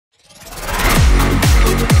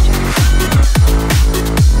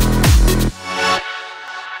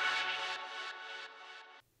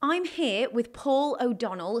here with Paul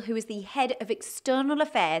O'Donnell, who is the Head of External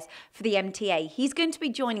Affairs for the MTA. He's going to be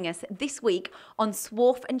joining us this week on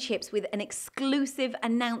Swarf Chips with an exclusive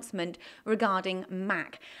announcement regarding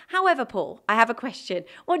Mac. However, Paul, I have a question.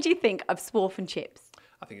 What do you think of Swarf Chips?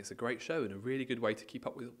 I think it's a great show and a really good way to keep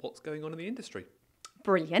up with what's going on in the industry.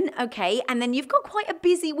 Brilliant. Okay, and then you've got quite a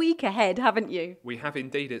busy week ahead, haven't you? We have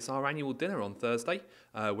indeed. It's our annual dinner on Thursday.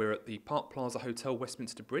 We're at the Park Plaza Hotel,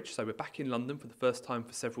 Westminster Bridge, so we're back in London for the first time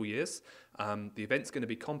for several years. The event's going to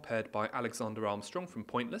be compared by Alexander Armstrong from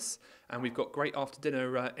Pointless, and we've got great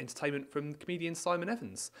after-dinner entertainment from comedian Simon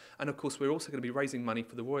Evans. And of course, we're also going to be raising money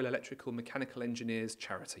for the Royal Electrical Mechanical Engineers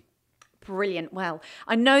charity. Brilliant. Well,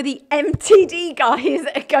 I know the MTD guys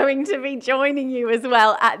are going to be joining you as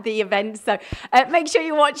well at the event. So make sure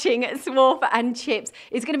you're watching Swarf Chips.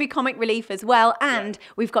 It's going to be comic relief as well. And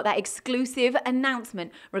we've got that exclusive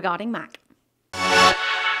announcement regarding Mac.